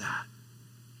cool is that?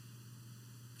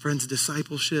 Friends,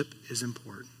 discipleship is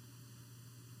important.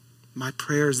 My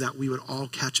prayer is that we would all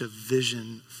catch a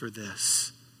vision for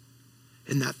this.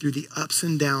 And that through the ups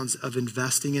and downs of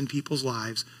investing in people's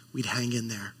lives, we'd hang in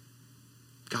there.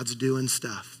 God's doing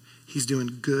stuff. He's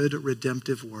doing good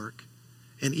redemptive work.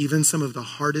 And even some of the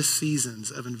hardest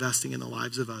seasons of investing in the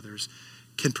lives of others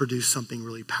can produce something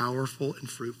really powerful and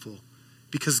fruitful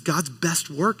because God's best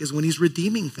work is when he's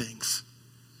redeeming things.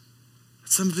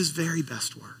 That's some of his very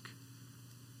best work.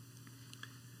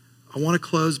 I want to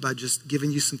close by just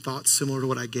giving you some thoughts similar to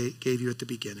what I gave you at the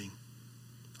beginning.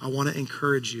 I want to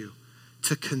encourage you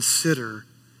to consider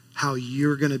how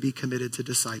you're going to be committed to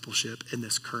discipleship in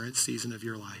this current season of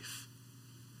your life.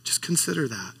 Just consider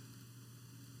that.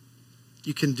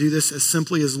 You can do this as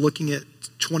simply as looking at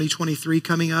 2023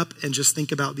 coming up and just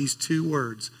think about these two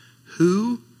words,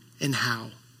 who and how.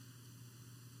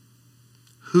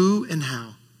 Who and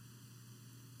how.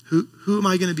 Who am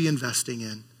I going to be investing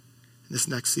in this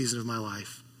next season of my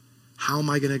life? How am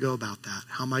I going to go about that?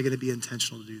 How am I going to be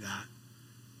intentional to do that?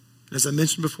 And as I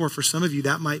mentioned before, for some of you,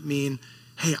 that might mean,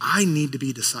 hey, I need to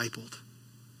be discipled.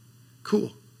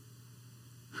 Cool.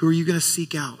 Who are you going to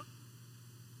seek out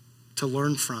to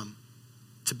learn from,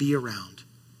 to be around?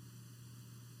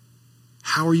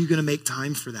 How are you going to make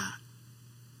time for that?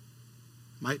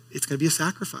 It's going to be a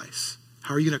sacrifice.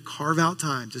 How are you going to carve out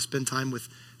time to spend time with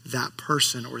that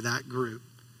person or that group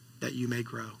that you may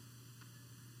grow?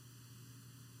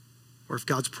 Or if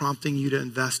God's prompting you to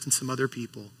invest in some other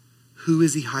people, who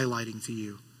is he highlighting to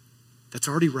you that's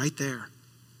already right there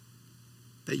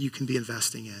that you can be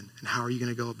investing in? And how are you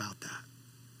going to go about that?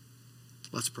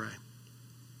 Let's pray.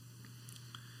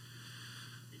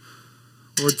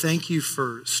 Lord, thank you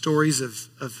for stories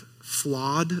of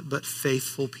flawed but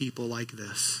faithful people like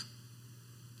this.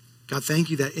 God, thank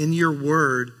you that in your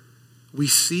word, we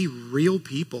see real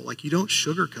people. Like, you don't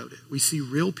sugarcoat it. We see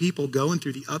real people going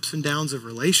through the ups and downs of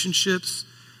relationships,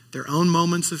 their own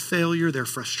moments of failure, their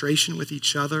frustration with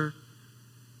each other.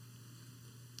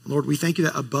 Lord, we thank you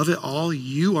that above it all,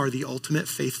 you are the ultimate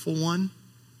faithful one,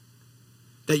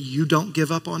 that you don't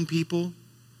give up on people,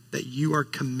 that you are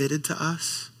committed to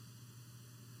us.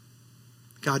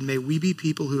 God, may we be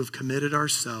people who have committed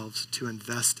ourselves to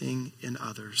investing in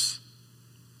others.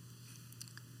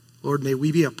 Lord, may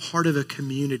we be a part of a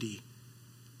community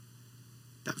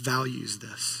that values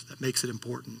this, that makes it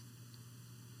important.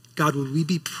 God, would we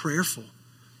be prayerful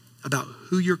about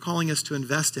who you're calling us to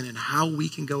invest in and how we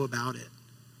can go about it?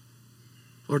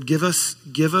 Lord, give us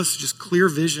just clear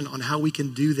vision on how we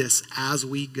can do this as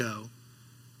we go.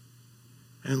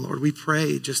 And Lord, we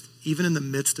pray just even in the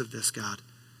midst of this, God,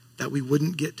 that we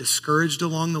wouldn't get discouraged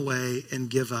along the way and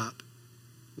give up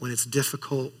when it's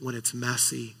difficult, when it's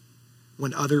messy,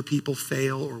 when other people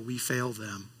fail or we fail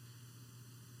them.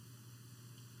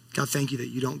 God, thank you that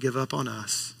you don't give up on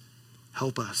us.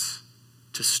 Help us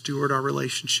to steward our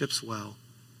relationships well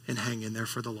and hang in there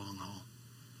for the long haul.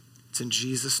 It's in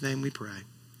Jesus' name we pray.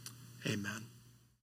 Amen.